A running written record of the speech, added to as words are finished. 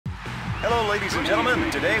Hello, ladies and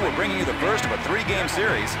gentlemen. Today we're bringing you the first of a three-game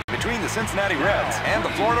series between the Cincinnati Reds and the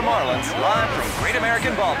Florida Marlins, live from Great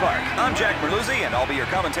American Ballpark. I'm Jack Merluzzi, and I'll be your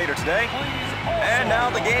commentator today. And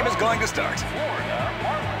now the game is going to start.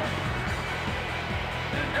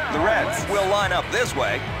 The Reds will line up this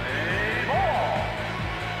way.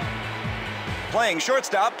 Playing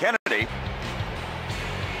shortstop, Kennedy.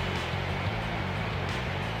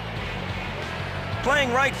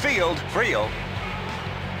 Playing right field, Friel.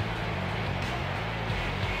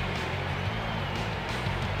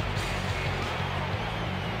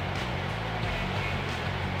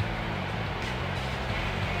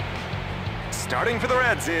 Starting for the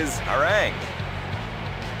Reds is Harang.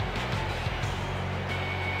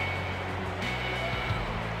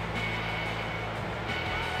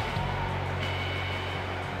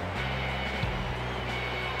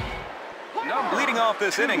 Leading off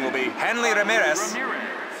this inning will be Hanley Ramirez.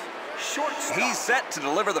 He's set to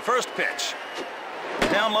deliver the first pitch.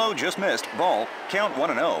 Down low, just missed. Ball, count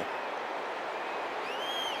 1-0.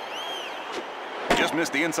 Just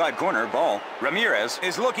missed the inside corner, ball. Ramirez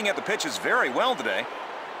is looking at the pitches very well today.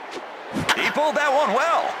 He pulled that one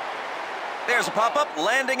well. There's a pop-up,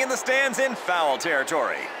 landing in the stands in foul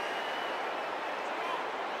territory.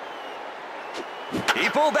 He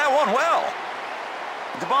pulled that one well.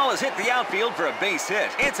 The ball has hit the outfield for a base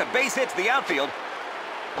hit. It's a base hit to the outfield.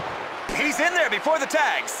 He's in there before the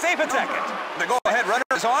tag, safe at second. The go-ahead runner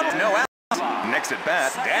is on, no out. Next at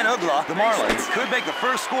bat, Dan Uggla. The Marlins could make the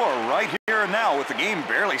first score right here and now with the game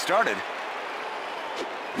barely started.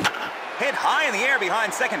 Hit high in the air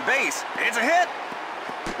behind second base. It's a hit.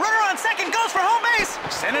 Runner on second goes for home base.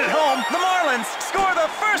 Send it home. The Marlins score the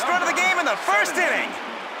first run of the game in the first inning.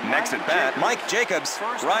 Next at bat, Mike Jacobs,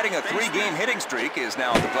 riding a three-game hitting streak, is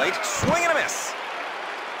now at the plate. Swing and a miss.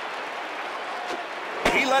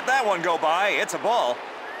 He let that one go by. It's a ball.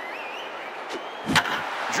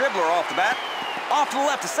 Dribbler off the bat. Off to the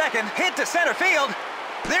left to second. Hit to center field.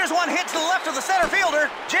 There's one hit to the left of the center fielder.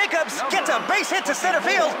 Jacobs gets a base hit to center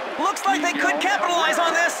field. Looks like they could capitalize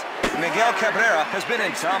on this. Miguel Cabrera has been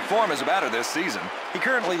in top form as a batter this season. He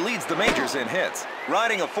currently leads the majors in hits.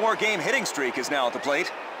 Riding a four-game hitting streak is now at the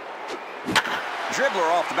plate.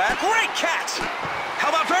 Dribbler off the bat. Great catch! How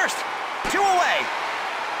about first? 2 away.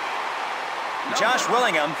 Josh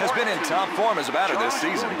Willingham has been in top form as a batter this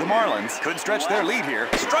season. The Marlins could stretch their lead here.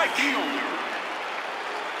 Strike!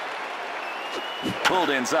 Pulled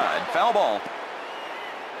inside. Foul ball.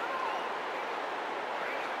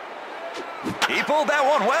 He pulled that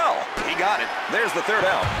one well. He got it. There's the third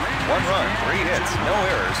out. 1 run, 3 hits, no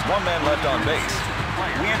errors, 1 man left on base.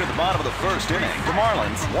 We enter the bottom of the first inning. The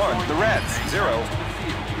Marlins 1, the Reds 0.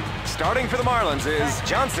 Starting for the Marlins is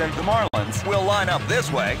Johnson. The Marlins will line up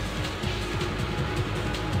this way.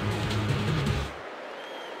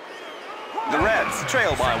 The Reds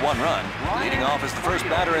trail by 1 run. Leading off as the first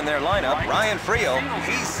batter in their lineup, Ryan Friel.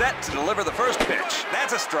 He's set to deliver the first pitch.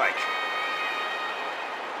 That's a strike.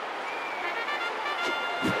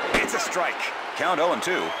 It's a strike. Count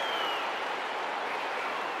 0-2.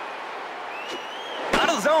 Out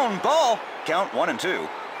of the zone, ball. Count 1-2.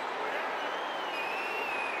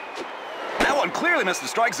 That one clearly missed the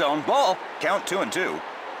strike zone. Ball. Count 2-2.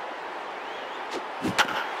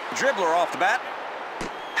 Dribbler off the bat.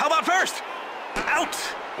 How about first? Out!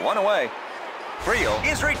 1 away. Friel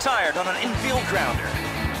is retired on an infield grounder.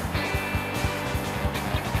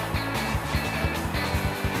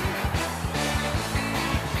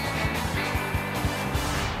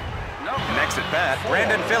 Next at bat,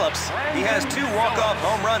 Brandon Phillips. He has 2 walk-off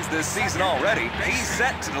home runs this season already. He's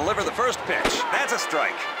set to deliver the first pitch. That's a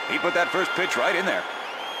strike. He put that first pitch right in there.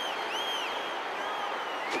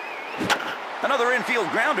 Another infield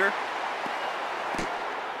grounder.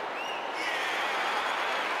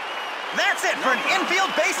 That's it for an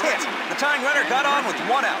infield base hit. The tying runner got on with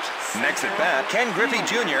 1 out. Next at bat, Ken Griffey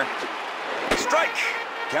Jr. Strike.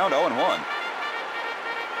 Count 0-1.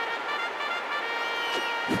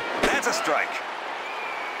 That's a strike.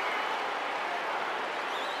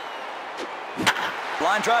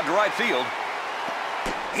 Line drive to right field.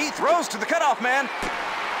 He throws to the cutoff man.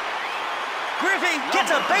 Griffey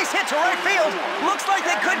gets a base hit to right field. Looks like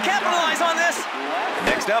they could capitalize on this.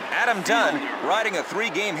 Next up, Adam Dunn, riding a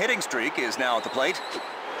 3-game hitting streak, is now at the plate.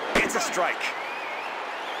 It's a strike.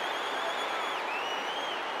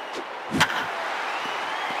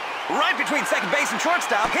 Right between second base and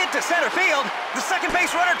shortstop, hit to center field. The second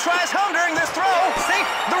base runner tries home during this throw. Safe.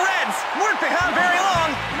 The Reds weren't behind very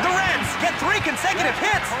long. The Reds get 3 consecutive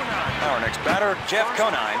hits. Our next batter, Jeff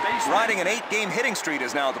Conine, riding an 8-game hitting streak,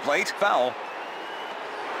 is now at the plate. Foul.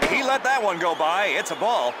 He let that one go by. It's a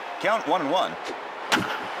ball. Count 1-1.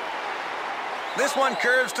 This one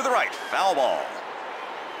curves to the right. Foul ball.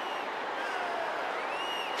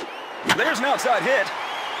 There's an outside hit.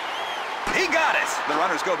 He got it. The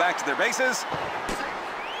runners go back to their bases.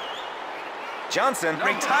 Johnson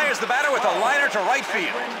retires the batter with a liner to right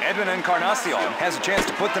field. Edwin Encarnacion has a chance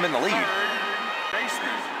to put them in the lead.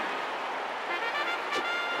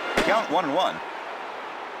 Count 1-1.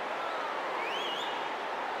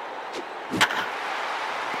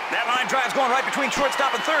 That line drive's going right between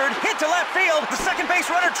shortstop and third. Hit to left field. The second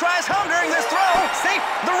base runner tries home during this throw. Safe.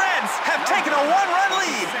 The Reds have taken a one-run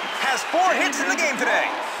lead. Has 4 hits in the game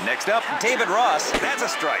today. Next up, David Ross. That's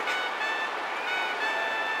a strike.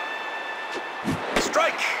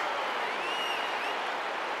 Strike.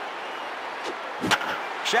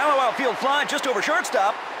 Shallow outfield fly just over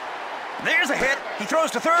shortstop. There's a hit. He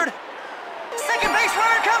throws to third. Second base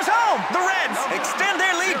runner comes home. The Reds extend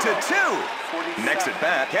their lead to 2. Next at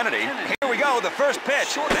bat, Kennedy. Here we go, the first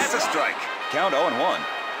pitch. That's a strike. Count 0-1.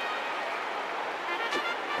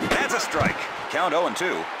 That's a strike. Count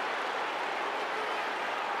 0-2.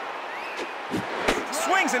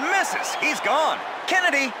 Swings and misses. He's gone.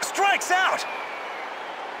 Kennedy strikes out.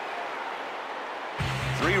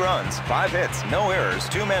 3 runs, 5 hits, no errors,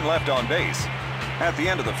 2 men left on base. At the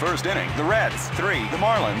end of the first inning, the Reds 3, the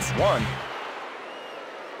Marlins 1.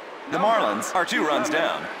 The Marlins are 2 runs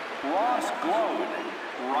down.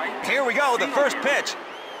 Here we go, the first pitch.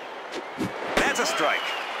 That's a strike.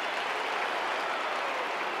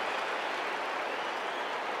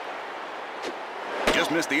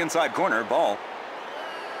 Just missed the inside corner, ball.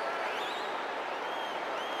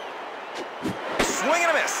 Swing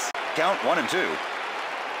and a miss. Count 1-2.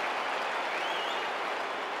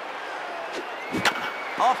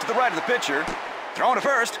 Off to the right of the pitcher. Thrown to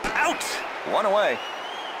first. Out. 1 away.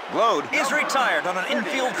 Glode is retired on an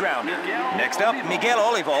infield grounder. Next up, Miguel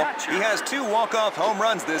Olivo. He has 2 walk-off home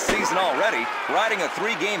runs this season already. Riding a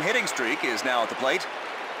 3-game hitting streak is now at the plate.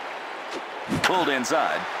 Pulled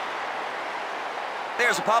inside.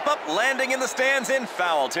 There's a pop-up, landing in the stands in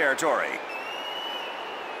foul territory.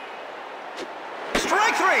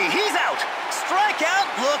 Strike 3, he's out. Strikeout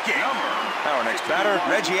looking. Our next batter,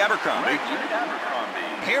 Reggie Abercrombie.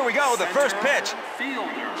 Here we go, the first pitch.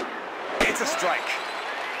 It's a strike.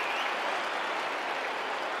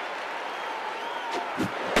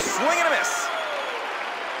 Swing and a miss.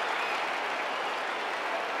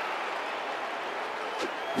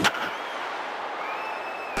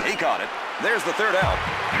 He caught it. There's the third out.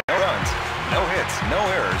 No runs, no hits, no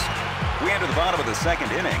errors. We enter the bottom of the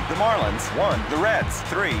second inning. The Marlins 1, the Reds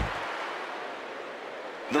 3.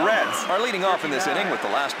 The Reds are leading off in this inning with the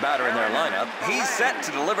last batter in their lineup. He's set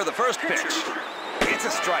to deliver the first pitch. It's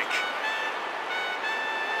a strike.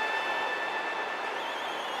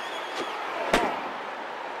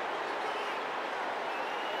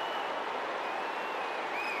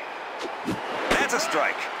 That's a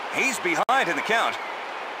strike. He's behind in the count.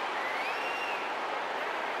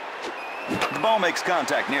 The ball makes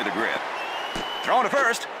contact near the grip. Thrown to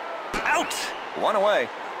first. Out. 1 away.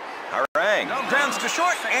 Harang grounds to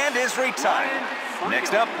short and is retired.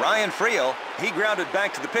 Next up, Ryan Friel. He grounded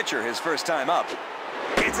back to the pitcher his first time up.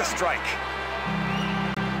 It's a strike.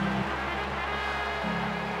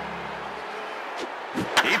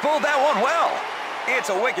 He pulled that one well. It's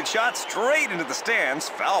a wicked shot straight into the stands.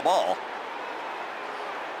 Foul ball.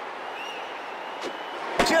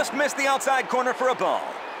 Just missed the outside corner for a ball.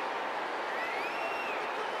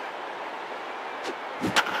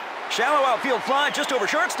 Shallow outfield fly just over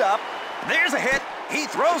shortstop. There's a hit. He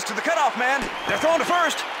throws to the cutoff man. They're thrown to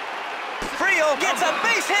first. Friel gets a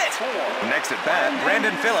base hit. Next at bat,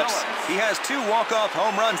 Brandon Phillips. He has 2 walk-off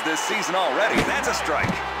home runs this season already. That's a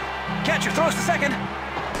strike. Catcher throws to second.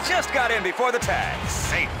 Just got in before the tag.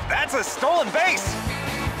 Safe. That's a stolen base.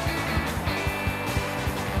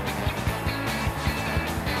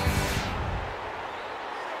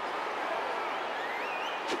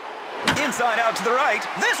 Inside out to the right.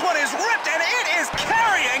 This one is ripped and it is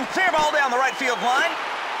carrying. Fair ball down the right field line.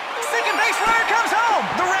 Second base runner comes home.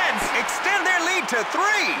 The Reds extend their lead to 3.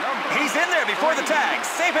 He's in there before the tag.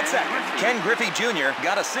 Safe at second. Ken Griffey Jr.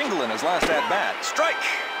 got a single in his last at-bat. Strike.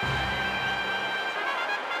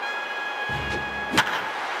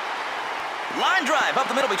 Line drive up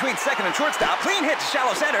the middle between second and shortstop. Clean hit to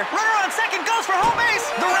shallow center. Runner on second goes for home base.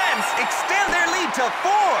 The Reds extend their lead to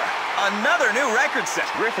 4. Another new record set.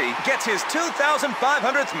 Griffey gets his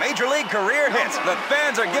 2,500th Major League career hit. The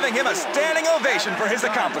fans are giving him a standing ovation for his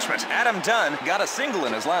accomplishment. Adam Dunn got a single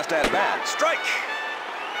in his last at-bat. Strike.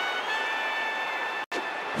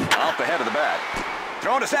 Off the head of the bat.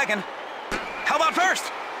 Thrown to second. How about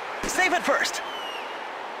first? Safe at first.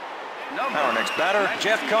 Our next batter,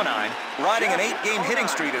 Jeff Conine, riding an 8-game hitting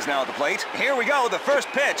streak, is now at the plate. Here we go, the first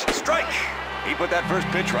pitch, strike. He put that first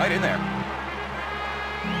pitch right in there.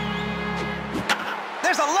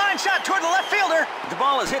 There's a line shot toward the left fielder. The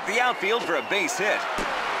ball has hit the outfield for a base hit.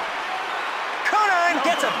 Conine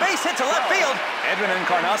gets a base hit to left field. Edwin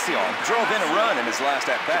Encarnacion drove in a run in his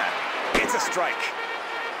last at-bat. It's a strike.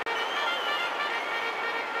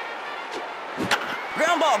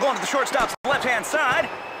 Ground ball going to the shortstop's left-hand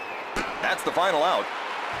side. That's the final out.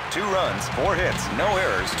 2 runs, 4 hits, no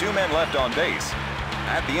errors, 2 men left on base.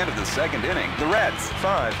 At the end of the second inning, the Reds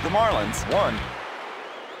 5, the Marlins 1.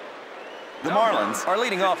 The Marlins are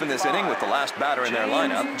leading off in this inning with the last batter in their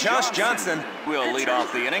lineup. Josh Johnson will lead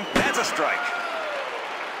off the inning. That's a strike.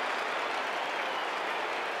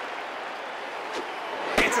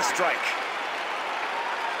 It's a strike.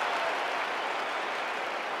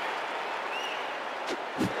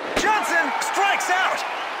 Johnson strikes out.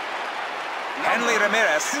 Henley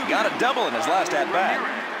Ramirez got a double in his last at-bat.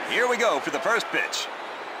 Here we go for the first pitch.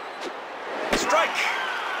 Strike.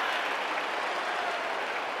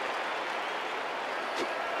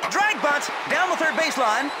 Drag bunt down the third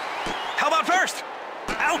baseline. How about first?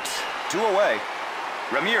 Out. 2 away.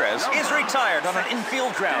 Ramirez is retired on an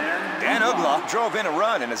infield grounder. Dan Ugla drove in a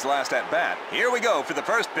run in his last at-bat. Here we go for the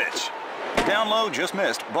first pitch. Down low, just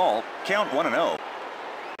missed. Ball. Count 1-0.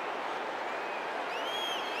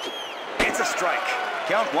 It's a strike.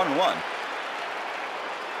 Count 1-1.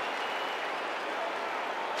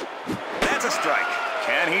 That's a strike.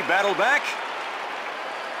 Can he battle back?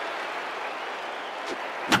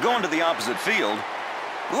 Going to the opposite field.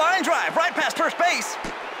 Line drive right past first base.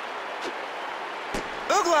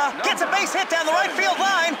 Ugla gets a base hit down the right field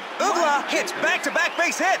line. Ugla hits back-to-back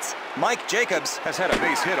base hits. Mike Jacobs has had a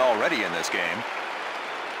base hit already in this game.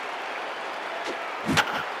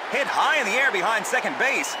 Hit high in the air behind second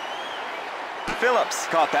base. Phillips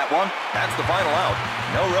caught that one. That's the final out.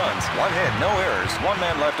 No runs, 1 hit, no errors, 1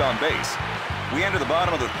 man left on base. We enter the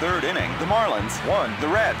bottom of the third inning. The Marlins 1, the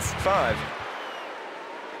Reds 5.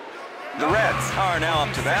 The Reds are now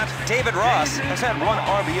up to bat. David Ross has had 1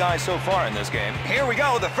 RBI so far in this game. Here we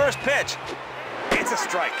go, the first pitch. It's a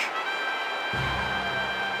strike.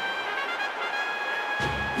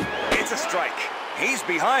 It's a strike. He's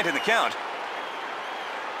behind in the count.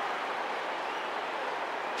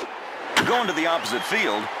 Going to the opposite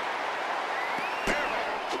field.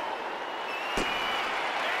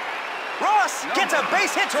 Ross gets a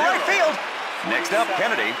base hit to right field. Next up,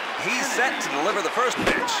 Kennedy. He's set to deliver the first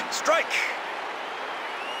pitch. Strike.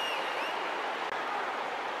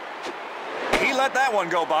 He let that one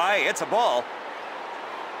go by. It's a ball.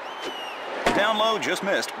 Down low, just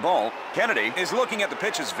missed. Ball. Kennedy is looking at the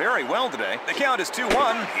pitches very well today. The count is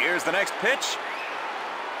 2-1. Here's the next pitch.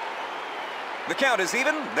 The count is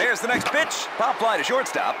even. There's the next pitch. Pop fly to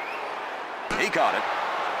shortstop. He caught it.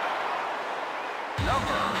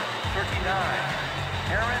 Number 39,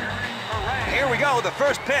 Aaron. Here we go, the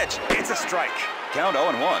first pitch. It's a strike. Count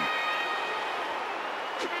 0-1.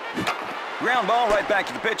 Ground ball right back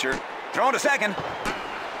to the pitcher. Thrown to second.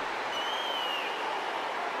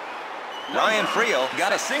 Ryan Friel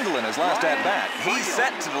got a single in his last at-bat. He's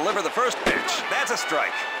set to deliver the first pitch. That's a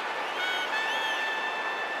strike.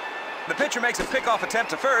 The pitcher makes a pickoff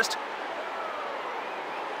attempt to first.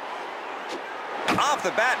 Off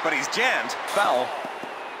the bat, but he's jammed. Foul.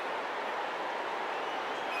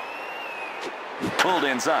 Pulled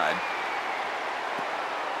inside.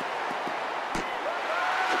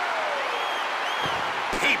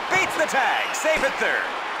 He beats the tag. Safe at third.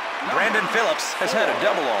 Brandon Phillips has had a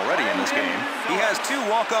double already in this game. He has 2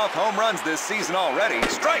 walk-off home runs this season already.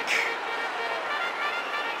 Strike.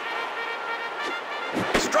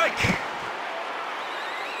 Strike.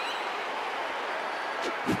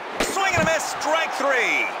 Swing and a miss. Strike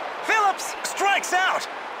 3. Phillips strikes out.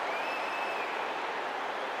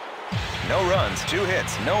 No runs, 2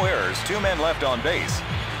 hits, no errors, 2 men left on base.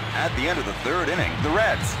 At the end of the third inning, the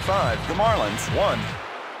Reds 5, the Marlins 1.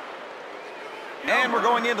 And we're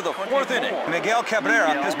going into the fourth inning. Miguel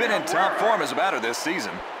Cabrera has been in top form as a batter this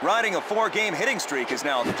season. Riding a 4-game hitting streak is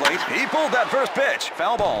now at the plate. He pulled that first pitch.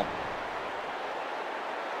 Foul ball.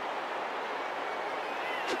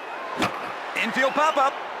 Infield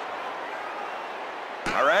pop-up.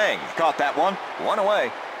 Harang caught that one. 1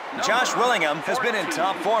 away. Josh Willingham has been in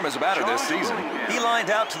top form as a batter this season. He lined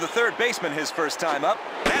out to the third baseman his first time up.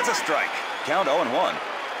 That's a strike. Count 0-1.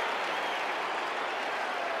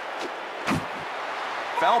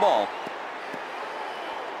 Foul ball.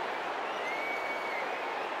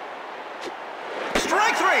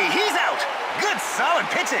 Strike 3. He's out. Good Good, solid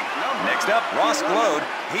pitching. Next up, Ross Glode.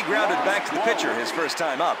 He grounded back to the pitcher his first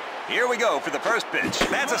time up. Here we go for the first pitch.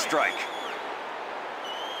 That's a strike.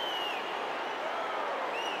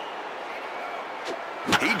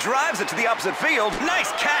 He drives it to the opposite field.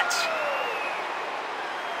 Nice catch.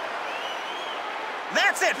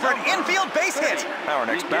 That's it for an infield base hit. Our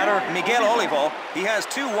next batter, Miguel Olivo. He has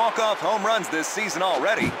 2 walk-off home runs this season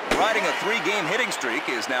already. Riding a 3-game hitting streak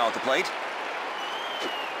is now at the plate.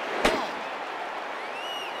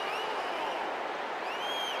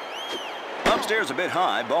 Upstairs a bit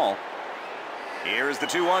high, ball. Here's the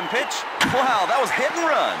 2-1 pitch. Wow, that was hit and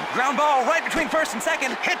run. Ground ball right between first and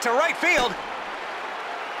second. Hit to right field.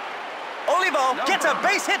 Olivo gets a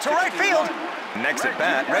base hit to right field. Next at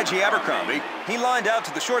bat, Reggie Abercrombie. He lined out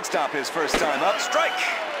to the shortstop his first time up. Strike.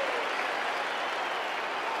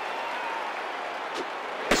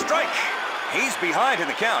 Strike. He's behind in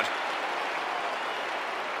the count.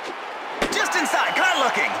 Just inside, caught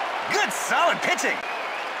looking. Good, solid pitching.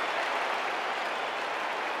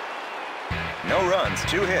 No runs,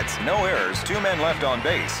 2 hits, no errors, 2 men left on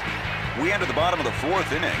base. We enter the bottom of the 4th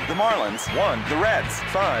inning. The Marlins 1, the Reds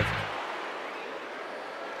 5.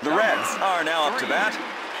 The Reds are now up to bat.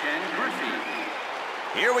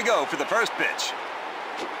 Here we go for the first pitch.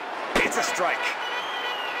 It's a strike.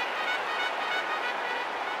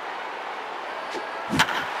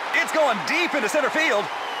 It's going deep into center field.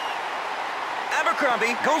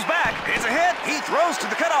 Abercrombie goes back. It's a hit. He throws to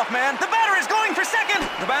the cutoff man. The batter is going for second.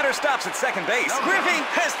 The batter stops at second base. Griffey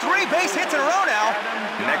has 3 base hits in a row now.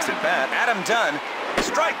 Next at bat, Adam Dunn.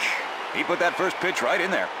 Strike. He put that first pitch right in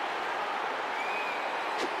there.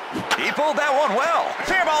 He pulled that one well.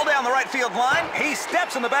 Fair ball down the right field line. He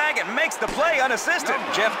steps in the bag and makes the play unassisted.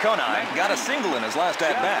 Jeff Conine got a single in his last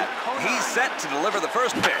at-bat. He's set to deliver the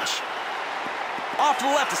first pitch. Off to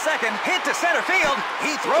the left to second, hit to center field.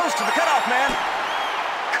 He throws to the cutoff man.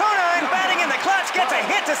 Conine batting in the clutch, gets a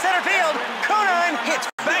hit to center field. Conine hits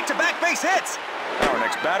back-to-back base hits. Our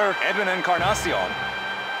next batter, Edwin Encarnacion.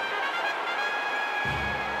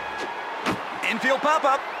 Infield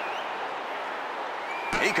pop-up.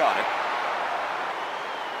 He caught it.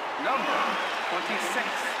 Number 26,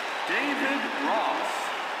 David Ross.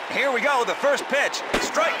 Here we go, the first pitch.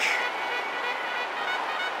 Strike.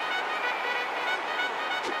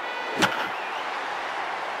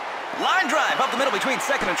 Line drive up the middle between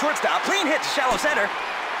second and shortstop. Clean hit to shallow center.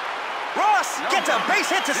 Ross gets a base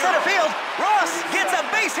hit to center field. Ross gets a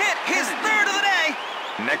base hit, his 3rd of the day.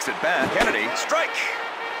 Next at bat, Kennedy. Strike.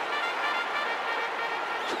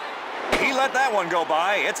 He let that one go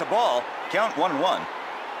by. It's a ball. Count 1-1.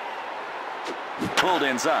 Pulled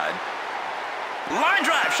inside. Line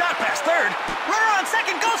drive, shot past third. Runner on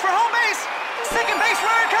second goes for home base. Second base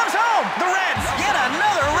runner comes home. The Reds get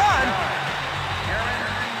another run.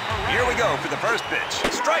 Here we go for the first pitch.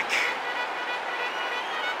 Strike.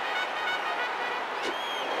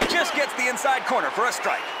 Just gets the inside corner for a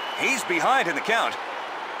strike. He's behind in the count.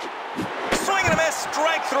 Swing and a miss.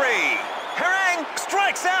 Strike 3. Harang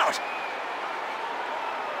strikes out.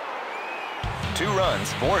 2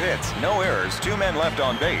 runs, 4 hits, no errors, 2 men left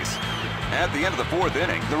on base. At the end of the 4th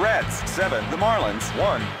inning, the Reds 7, the Marlins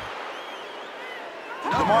 1.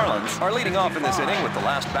 The Marlins are leading off in this inning with the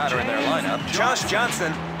last batter in their lineup. Josh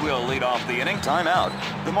Johnson will lead off the inning. Timeout.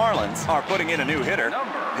 The Marlins are putting in a new hitter.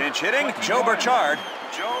 Pinch hitting, Joe Burchard.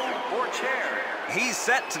 He's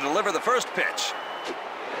set to deliver the first pitch.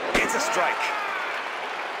 It's a strike.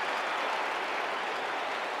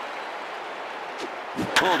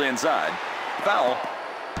 Pulled inside. Foul.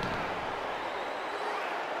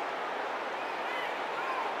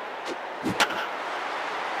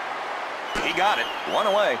 He got it. 1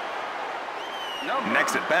 away.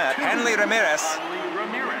 Next at bat, Hanley Ramirez.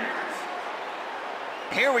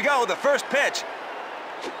 Here we go, the first pitch.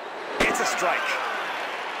 It's a strike.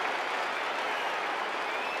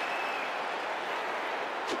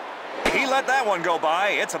 He let that one go by.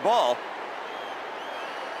 It's a ball.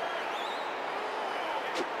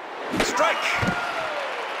 Strike.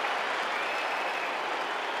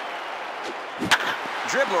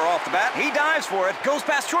 Dribbler off the bat. He dives for it. Goes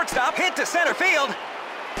past shortstop. Hit to center field.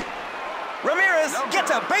 Ramirez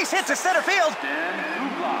gets a base hit to center field.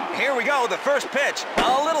 Here we go, the first pitch.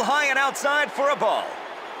 A little high and outside for a ball.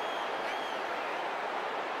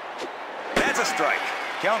 That's a strike.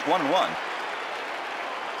 Count 1-1.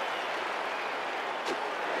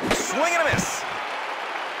 Swing and a miss.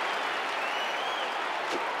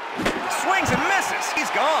 Swings and misses. He's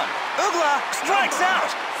gone. Ugla strikes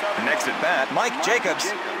out. Next at bat, Mike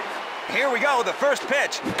Jacobs. Here we go, the first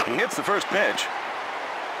pitch. He hits the first pitch.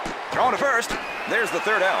 Thrown to first. There's the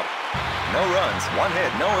 3rd out. no runs, 1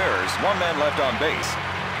 hit, no errors, 1 man left on base.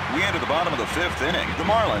 We enter the bottom of the 5th inning. The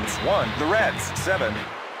Marlins 1, the Reds 7.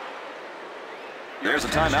 There's a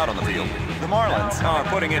timeout on the field. The Marlins are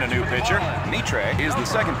putting in a new pitcher. Mitre is the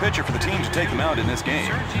second pitcher for the team to take the mound in this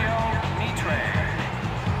game.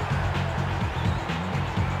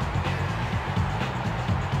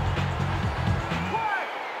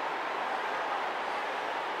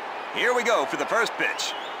 Here we go for the first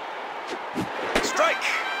pitch. Strike!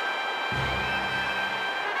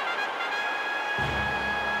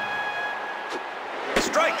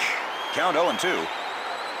 Strike! Count 0-2.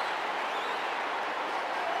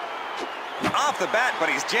 Off the bat, but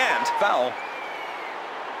he's jammed. Foul.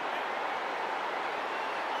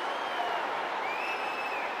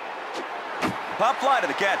 Pop fly to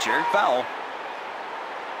the catcher. Foul.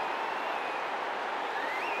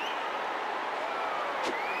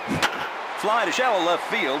 Fly to shallow left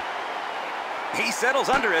field. He settles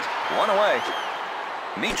under it. 1 away.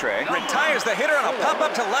 Mitre retires the hitter on a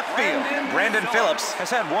pop-up to left field. Brandon Phillips has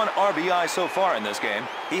had 1 RBI so far in this game.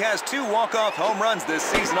 He has 2 walk-off home runs this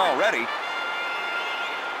season already.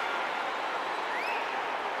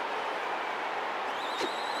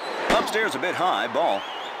 Upstairs a bit high, ball.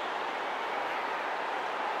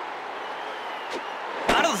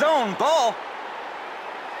 Out of the zone, ball.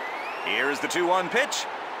 Here's the 2-1 pitch.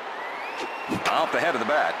 Off the head of the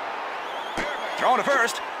bat. Thrown to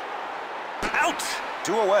first. Out.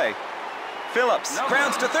 2 away. Phillips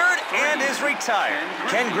grounds to third and is retired.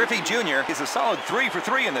 Ken Griffey Jr. is a solid 3 for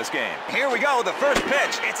 3 in this game. Here we go, the first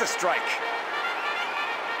pitch. It's a strike.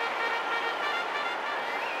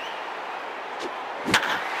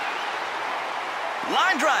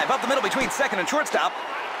 Line drive up the middle between second and shortstop.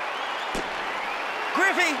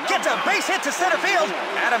 Griffey gets a base hit to center field.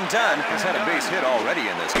 Adam Dunn has had a base hit already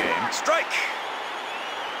in this game. Strike.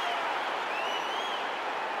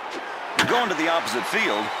 Going to the opposite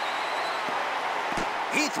field.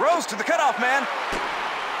 He throws to the cutoff man.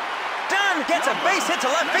 Dunn gets a base hit to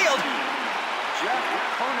left field.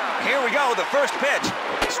 Here we go, the first pitch.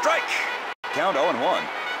 Strike. Count 0-1.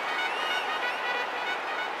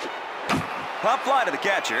 Pop fly to the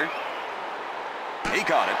catcher. He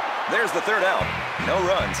caught it. There's the third out. No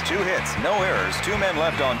runs, 2 hits, no errors, 2 men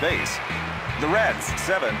left on base. The Reds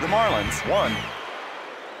 7, the Marlins 1.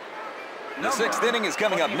 The 6th inning is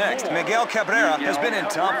coming up next. Miguel Cabrera has been in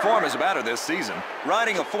top form as a batter this season.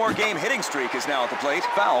 Riding a 4-game hitting streak is now at the plate.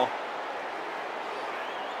 Foul.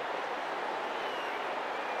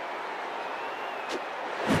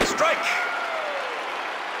 Strike.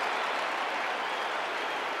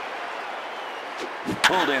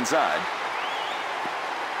 Pulled inside.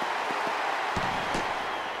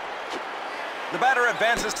 The batter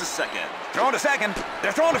advances to second. Thrown to second.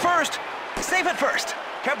 They're thrown to first. Safe at first.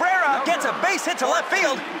 Cabrera gets a base hit to left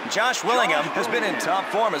field. Josh Willingham has been in top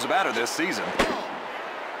form as a batter this season.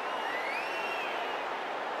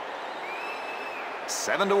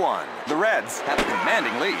 7-1. The Reds have a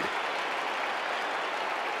commanding lead.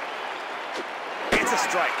 It's a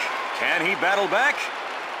strike. Can he battle back?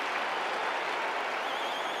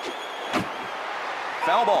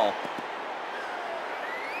 Foul ball.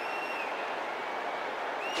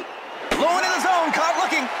 Low into the zone, caught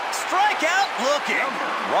looking. Strikeout looking.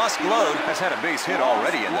 Ross Glode has had a base hit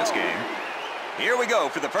already in this game. Here we go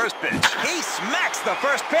for the first pitch. He smacks the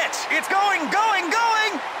first pitch. It's going, going,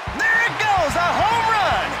 going. There it goes, a home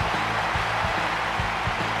run.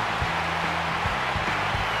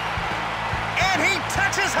 And he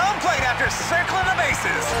touches home plate after circling the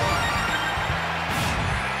bases.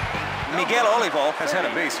 Miguel Olivo has had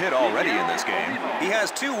a base hit already in this game. He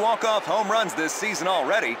has 2 walk-off home runs this season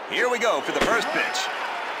already. Here we go for the first pitch.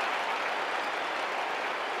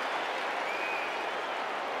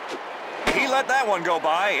 He let that one go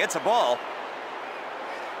by. It's a ball.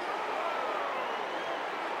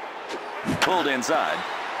 Pulled inside.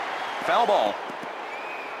 Foul ball.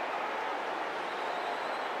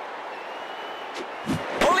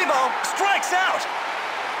 Olivo strikes out.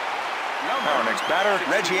 Our next batter,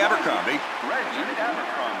 Reggie Abercrombie.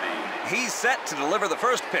 He's set to deliver the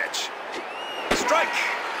first pitch. Strike.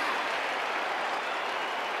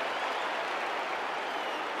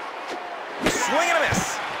 Swing and a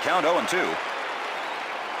miss. Count 0-2.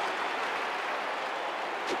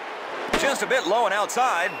 Just a bit low and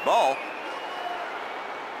outside. Ball.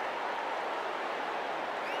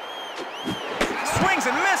 Swings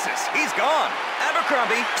and misses. He's gone.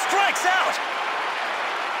 Abercrombie strikes out.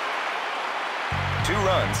 2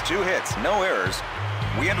 runs, 2 hits, no errors.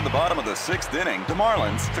 We enter the bottom of the 6th inning. The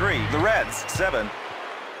Marlins 3, the Reds 7.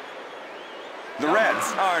 The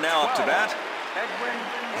Reds are now up to bat.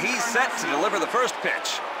 He's set to deliver the first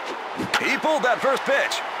pitch. He pulled that first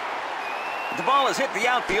pitch. The ball has hit the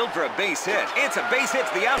outfield for a base hit. It's a base hit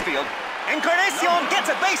to the outfield. Encarnacion gets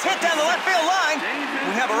a base hit down the left field line.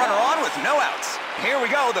 We have a runner on with no outs. Here we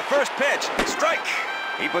go, the first pitch. Strike.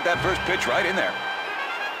 He put that first pitch right in there.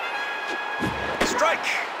 Strike.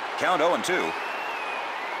 Count 0-2.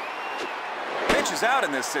 Pitch is out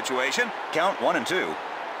in this situation. Count 1-2.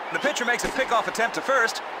 The pitcher makes a pickoff attempt to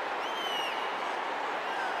first.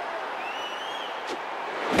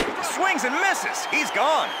 Swings and misses. He's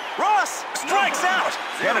gone. Ross strikes out.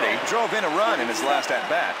 Kennedy drove in a run in his last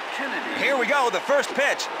at-bat. Here we go, the first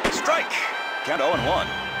pitch. Strike. Count 0-1.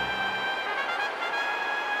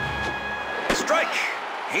 Strike.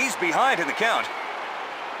 He's behind in the count.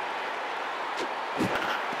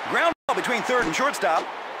 Ground ball between third and shortstop.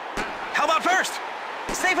 How about first?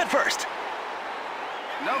 Safe at first.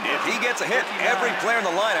 If he gets a hit, every player in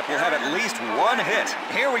the lineup will have at least one hit.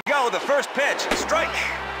 Here we go, the first pitch. Strike.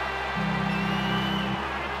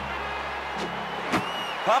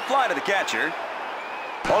 Pop fly to the catcher.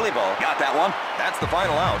 Volleyball got that one. That's the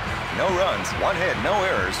final out. No runs, one hit, no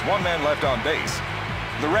errors, one man left on base.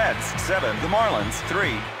 The Reds, 7. The Marlins,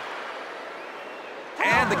 3.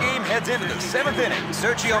 And the game heads into the 7th inning.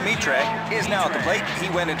 Sergio Mitre is now at the plate. He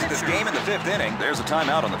went into this game in the 5th inning. There's a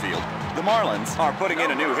timeout on the field. The Marlins are putting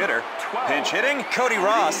in a new hitter. Pinch hitting, Cody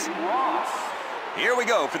Ross. Here we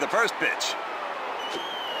go for the first pitch.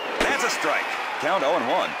 That's a strike. Count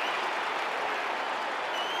 0-1.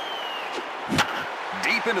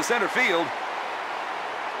 Deep into center field.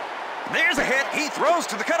 There's a hit. He throws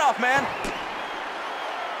to the cutoff man.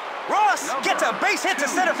 Ross gets a base hit to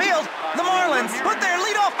center field. The Marlins put their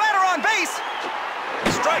leadoff batter on base.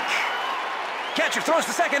 Strike. Catcher throws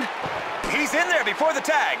to second. He's in there before the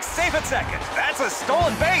tag. Safe at second. That's a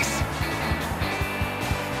stolen base.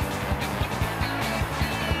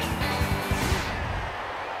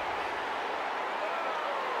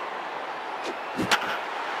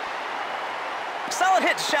 Solid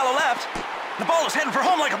hit to shallow left. The ball is heading for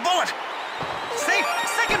home like a bullet. Safe.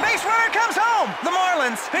 Second base runner comes home. The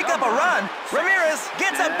Marlins pick up a run. Ramirez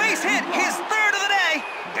gets a base hit, his third of the day.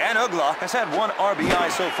 Dan Uggla has had 1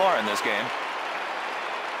 RBI so far in this game.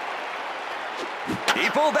 He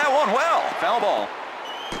pulled that one well. Foul ball.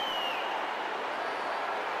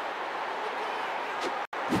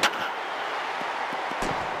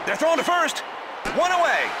 They're thrown to first. One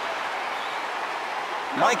away.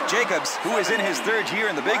 Mike Jacobs, who is in his 3rd year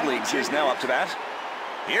in the big leagues, is now up to bat.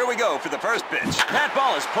 Here we go for the first pitch. That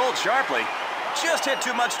ball is pulled sharply. Just hit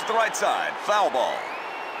too much to the right side. Foul ball.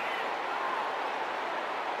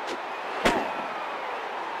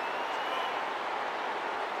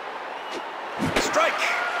 Strike.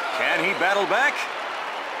 Can he battle back?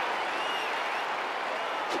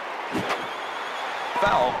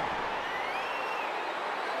 Foul.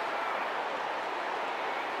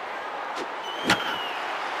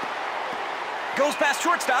 Goes past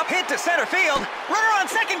shortstop, hit to center field. Runner on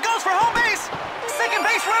second goes for home base. Second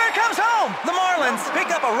base runner comes home. The Marlins pick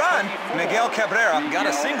up a run. Miguel Cabrera got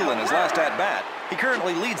a single in his last at-bat. He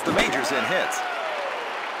currently leads the majors in hits.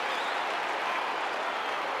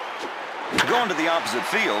 Going to the opposite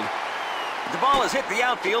field. The ball has hit the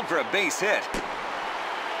outfield for a base hit.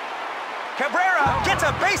 Cabrera gets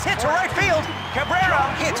a base hit to right field. Cabrera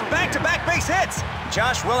hits back-to-back base hits.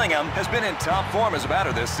 Josh Willingham has been in top form as a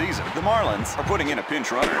batter this season. The Marlins are putting in a pinch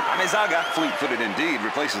runner. Amezaga, fleet-footed indeed,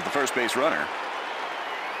 replaces the first base runner.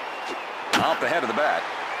 Off the head of the bat.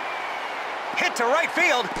 Hit to right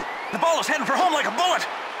field. The ball is heading for home like a bullet.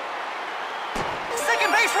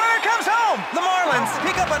 Second base runner comes home. The Marlins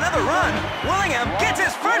pick up another run. Willingham gets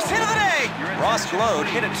his first hit of the day. Ross Glode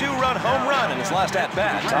hit a 2-run home run in his last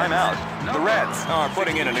at-bat. Timeout. The Reds are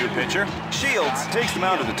putting in a new pitcher. Shields takes them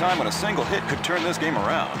out at a time when a single hit could turn this game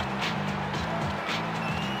around.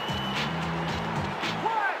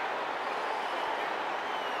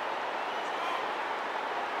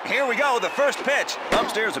 Here we go, the first pitch.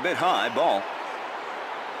 Upstairs a bit high, ball.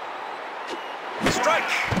 Strike.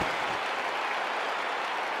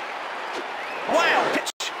 Wild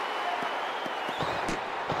pitch.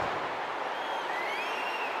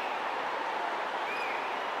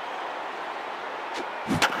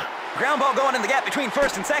 Ground ball going in the gap between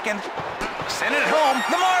first and second. Send it home.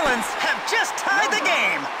 The Marlins have just tied the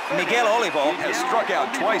game. Miguel Olivo has struck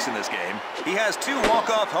out twice in this game. He has 2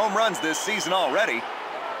 walk-off home runs this season already.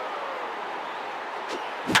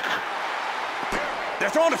 They're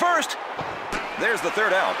thrown to first. There's the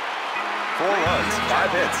 3rd out. 4 runs,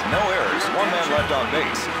 5 hits, no errors, 1 man left on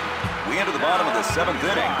base. We enter the bottom of the 7th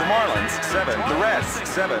inning. The Marlins, 7. The Reds,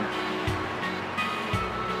 7.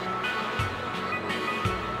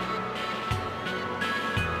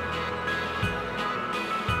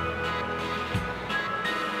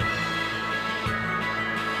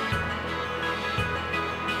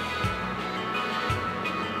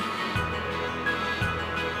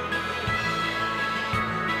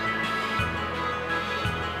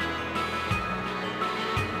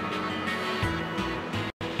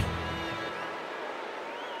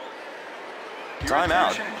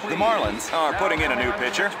 Timeout. The Marlins are putting in a new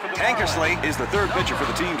pitcher. Tankersley is the third pitcher for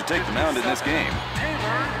the team to take the mound in this game.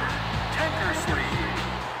 Taylor Tankersley.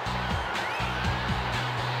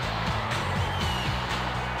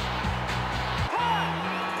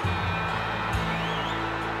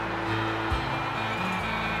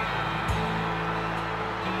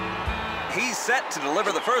 He's set to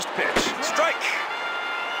deliver the first pitch. Strike.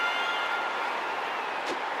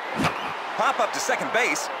 Pop up to second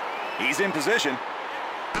base. He's in position.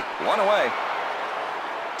 One away.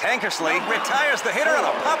 Tankersley retires the hitter on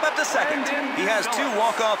a pop up to second. He has 2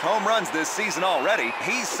 walk-off home runs this season already.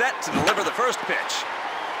 He's set to deliver the first pitch.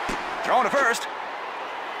 Thrown to first.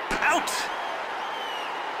 Out.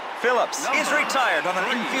 Phillips is retired on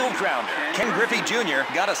an infield grounder. Ken Griffey Jr.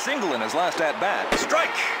 got a single in his last at-bat. Strike.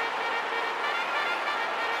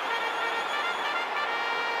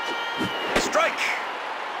 Strike.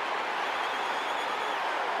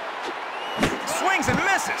 Swings and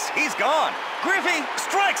misses. He's gone. Griffey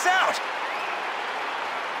strikes out.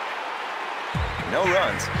 No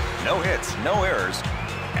runs, no hits, no errors.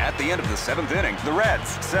 At the end of the 7th inning, the Reds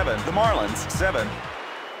 7, the Marlins 7.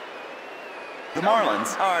 The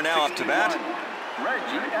Marlins Are now up to bat.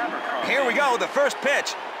 Here we go, the first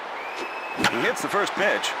pitch. He hits the first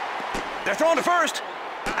pitch. They're thrown to first.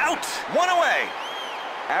 Out. One away.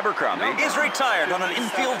 Abercrombie Is retired on an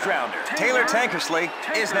infield grounder. Taylor Tankersley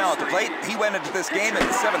is now at the plate. He went into this game in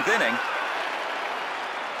the 7th inning.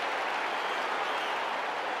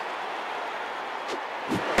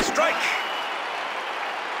 Strike.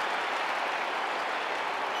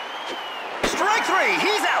 Strike 3.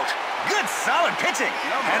 He's out. Good solid pitching.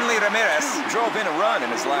 Henley Ramirez drove in a run in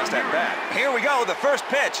his last at-bat. Here we go, the first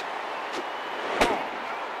pitch.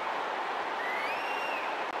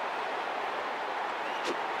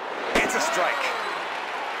 It's a strike.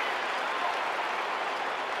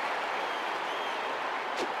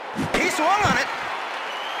 He swung on it.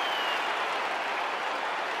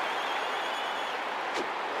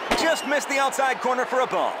 Just missed the outside corner for a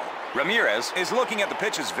ball. Ramirez is looking at the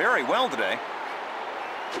pitches very well today.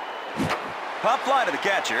 Pop fly to the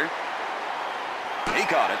catcher. He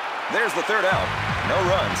caught it. There's the third out. No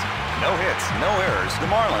runs, no hits, no errors. The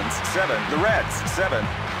Marlins 7, the Reds 7.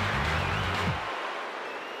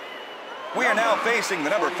 We are now facing the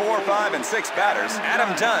number 4, 5, and 6 batters.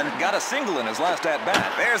 Adam Dunn got a single in his last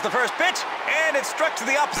at-bat. There's the first pitch, and it's struck to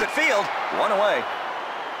the opposite field. One away.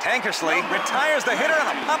 Tankersley retires the hitter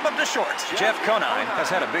on a pop-up to short. Jeff Conine has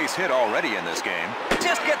had a base hit already in this game.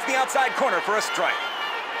 Just gets the outside corner for a strike.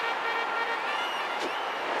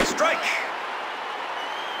 Strike.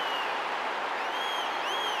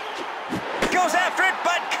 Goes after it,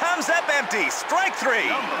 but comes up empty. Strike 3.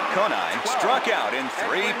 Conine struck out in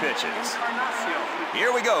 3 pitches.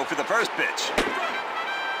 Here we go for the first pitch.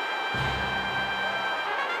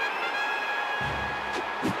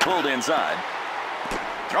 Pulled inside.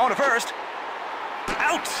 Thrown to first.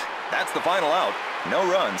 Out. That's the final out. No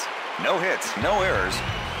runs, no hits, no errors.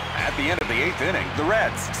 At the end of the 8th inning, the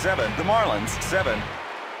Reds 7, the Marlins 7.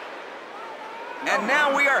 And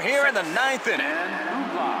now we are here in the 9th inning.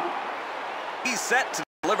 He's set to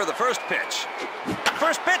deliver the first pitch.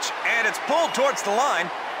 First pitch, and it's pulled towards the line.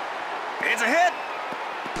 It's a hit.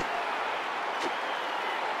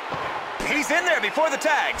 He's in there before the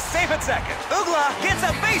tag, safe at second. Ugla gets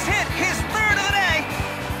a base hit, his 3rd of the day.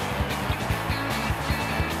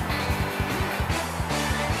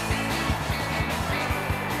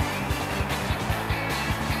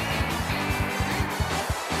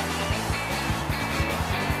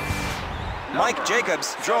 Mike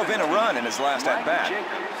Jacobs drove in a run in his last at-bat.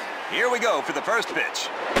 Here we go for the first pitch.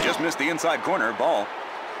 Just missed the inside corner, ball.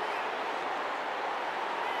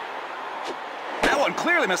 That one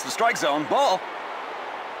clearly missed the strike zone, ball.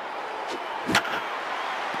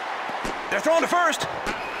 They're thrown to first.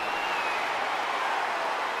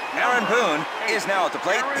 Aaron Boone is now at the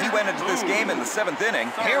plate. He went into this game in the 7th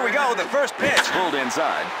inning. Here we go, the first pitch. Pulled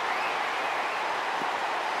inside.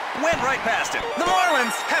 Went right past him. The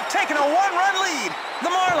Marlins have taken a 1-run lead.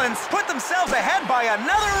 The Marlins put themselves ahead by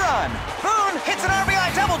another run. Boone hits an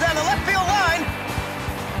RBI double down the left field line.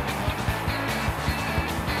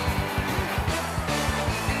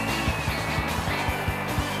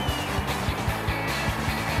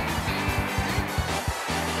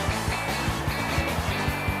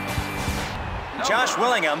 Josh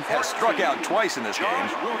Willingham has struck out twice in this game.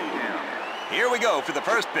 Here we go for the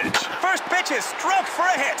first pitch. First pitch is stroked for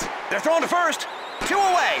a hit. They're thrown to first. 2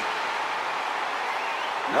 away.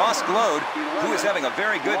 Ross Glode, who is having a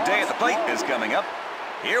very good day at the plate, is coming up.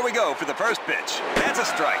 Here we go for the first pitch. That's a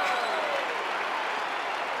strike.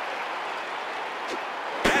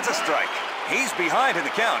 That's a strike. He's behind in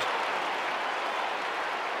the count.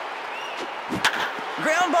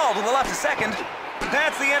 Ground ball to the left to second.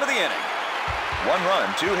 That's the end of the inning. 1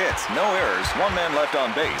 run, 2 hits, no errors, 1 man left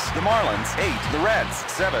on base. The Marlins, 8. The Reds,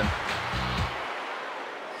 7.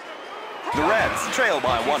 The Reds trail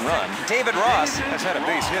by 1 run. David Ross Has had a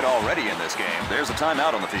base hit already in this game. There's a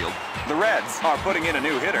timeout on the field. The Reds are putting in a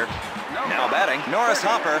new hitter. now batting. Norris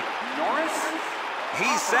Hopper. Norris.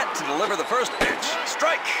 He's set to deliver the first pitch.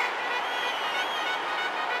 Strike.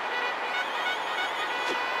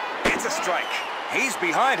 It's a strike. He's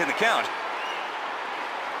behind in the count.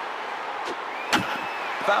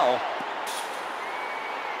 Foul.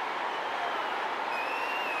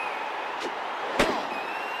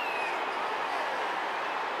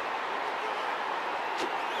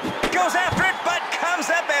 Goes after it, but comes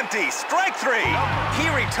up empty. Strike 3. He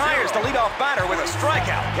retires the leadoff batter with a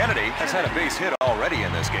strikeout. Kennedy has had a base hit already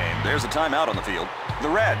in this game. There's a timeout on the field. The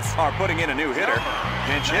Reds are putting in a new hitter.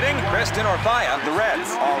 Pinch hitting, Preston Orfaya. The Reds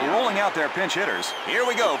are rolling out their pinch hitters. Here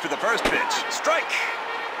we go for the first pitch. Strike.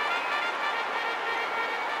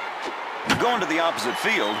 Going to the opposite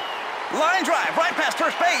field. Line drive right past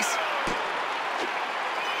first base.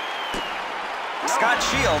 Scott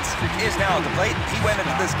Shields is now at the plate. He went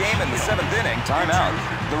into this game in the 7th inning. Timeout.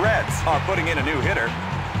 The Reds are putting in a new hitter.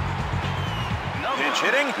 Pinch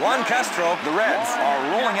hitting, Juan Castro. The Reds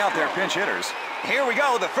are rolling out their pinch hitters. Here we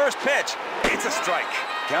go, the first pitch. It's a strike.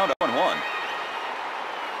 Count 0-1.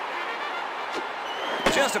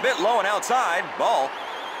 Just a bit low and outside. Ball.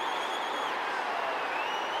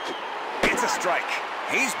 It's a strike.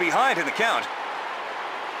 He's behind in the count.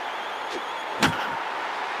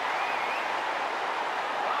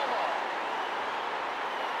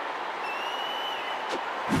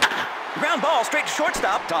 Ground ball straight to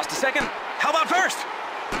shortstop. Toss to second. How about first?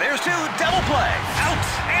 There's 2. Double play. Out.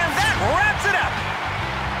 And that wraps it up.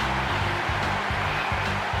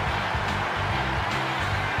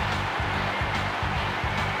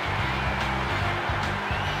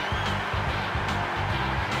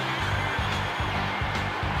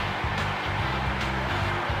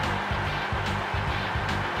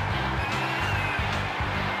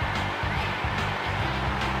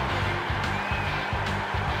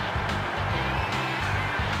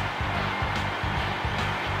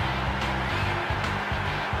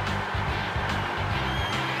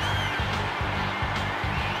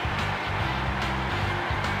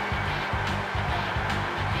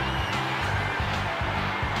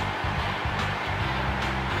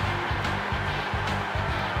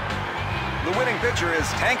 The winning pitcher is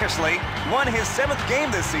Tankersley won his 7th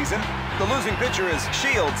game this season. The losing pitcher is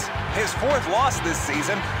Shields, his 4th loss this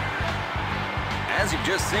season. As you've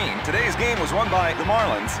just seen, today's game was won by the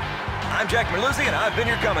Marlins. I'm Jack Merluzzi, and I've been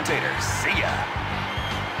your commentator. See ya.